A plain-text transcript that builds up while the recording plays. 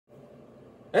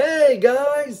Hey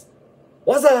guys,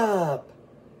 what's up?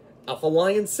 Alpha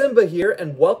Lion Simba here,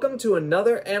 and welcome to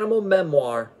another animal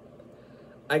memoir.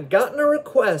 I gotten a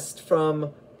request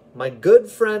from my good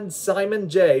friend Simon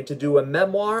J to do a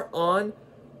memoir on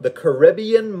the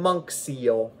Caribbean monk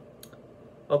seal.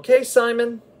 Okay,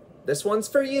 Simon, this one's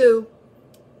for you.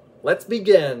 Let's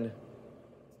begin.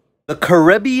 The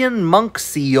Caribbean monk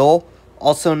seal,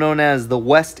 also known as the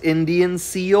West Indian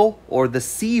seal or the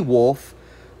sea wolf,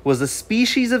 was a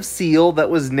species of seal that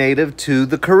was native to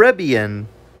the Caribbean.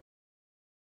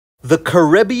 The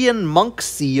Caribbean monk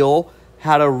seal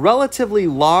had a relatively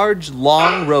large,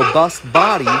 long, robust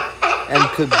body and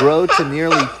could grow to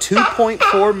nearly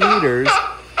 2.4 meters,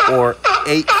 or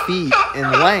 8 feet,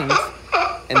 in length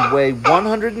and weigh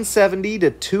 170 to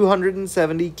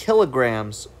 270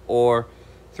 kilograms, or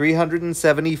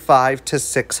 375 to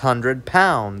 600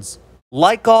 pounds.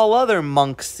 Like all other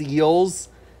monk seals,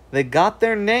 they got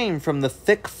their name from the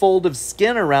thick fold of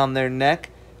skin around their neck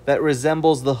that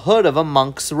resembles the hood of a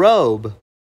monk's robe.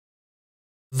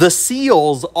 The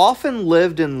seals often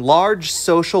lived in large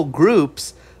social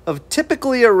groups of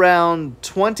typically around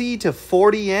 20 to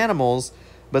 40 animals,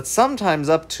 but sometimes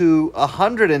up to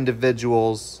 100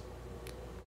 individuals.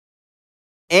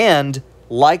 And,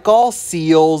 like all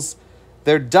seals,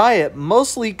 their diet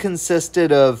mostly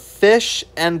consisted of fish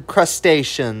and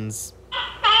crustaceans.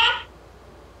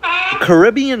 The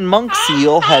Caribbean monk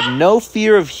seal had no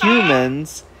fear of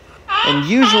humans and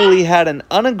usually had an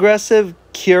unaggressive,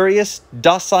 curious,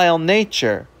 docile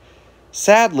nature.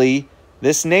 Sadly,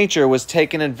 this nature was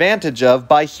taken advantage of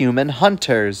by human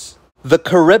hunters. The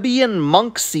Caribbean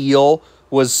monk seal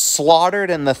was slaughtered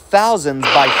in the thousands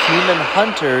by human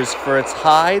hunters for its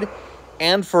hide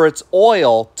and for its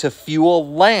oil to fuel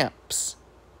lamps.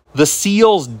 The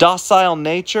seal's docile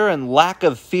nature and lack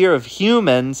of fear of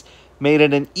humans made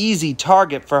it an easy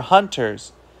target for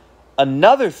hunters.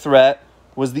 Another threat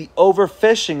was the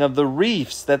overfishing of the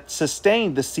reefs that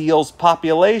sustained the seal's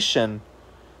population.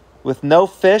 With no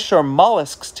fish or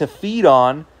mollusks to feed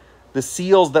on, the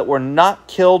seals that were not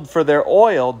killed for their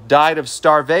oil died of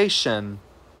starvation.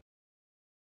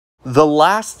 The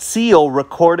last seal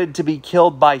recorded to be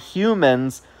killed by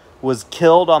humans was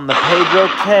killed on the Pedro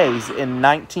Cays in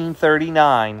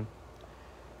 1939.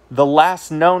 The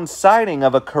last known sighting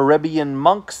of a Caribbean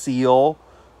monk seal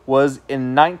was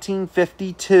in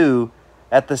 1952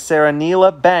 at the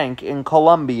Serenilla Bank in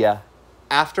Colombia,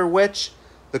 after which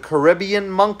the Caribbean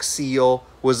monk seal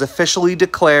was officially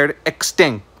declared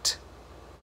extinct.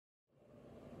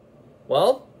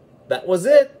 Well, that was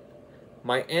it.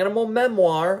 My animal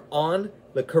memoir on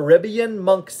the Caribbean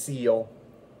monk seal.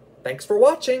 Thanks for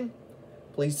watching.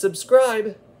 Please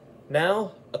subscribe.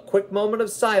 Now, a quick moment of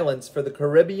silence for the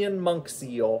Caribbean monk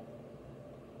seal.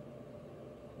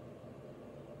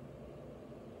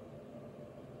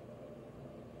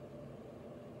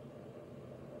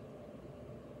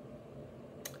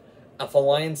 Alpha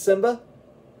Lion Simba,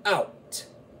 out.